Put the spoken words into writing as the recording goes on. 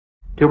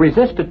To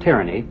resist a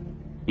tyranny,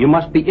 you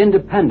must be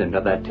independent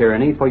of that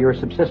tyranny for your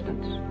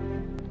subsistence.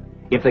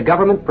 If the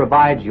government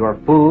provides your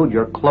food,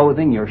 your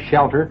clothing, your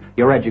shelter,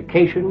 your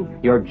education,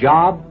 your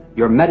job,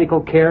 your medical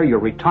care, your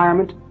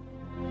retirement,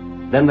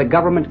 then the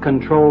government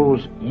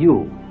controls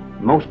you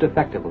most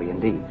effectively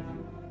indeed.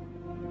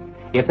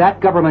 If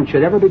that government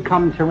should ever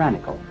become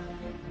tyrannical,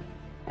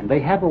 and they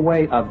have a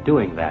way of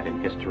doing that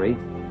in history,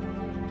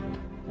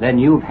 then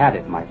you've had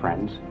it, my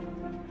friends.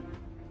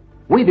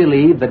 We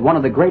believe that one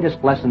of the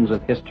greatest lessons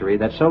of history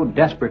that so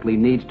desperately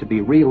needs to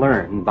be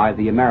relearned by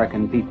the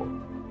American people,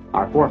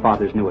 our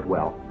forefathers knew it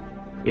well,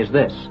 is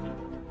this.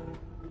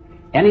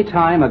 Any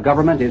time a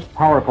government is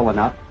powerful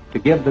enough to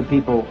give the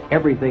people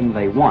everything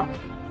they want,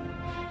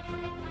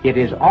 it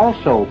is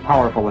also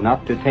powerful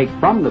enough to take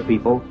from the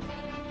people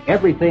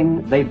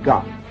everything they've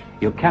got.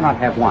 You cannot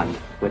have one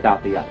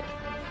without the other.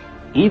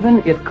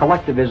 Even if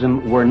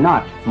collectivism were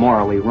not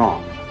morally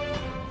wrong,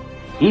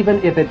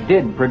 even if it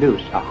did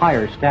produce a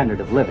higher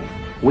standard of living,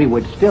 we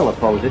would still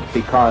oppose it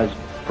because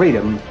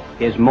freedom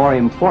is more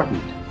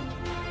important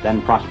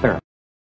than prosperity.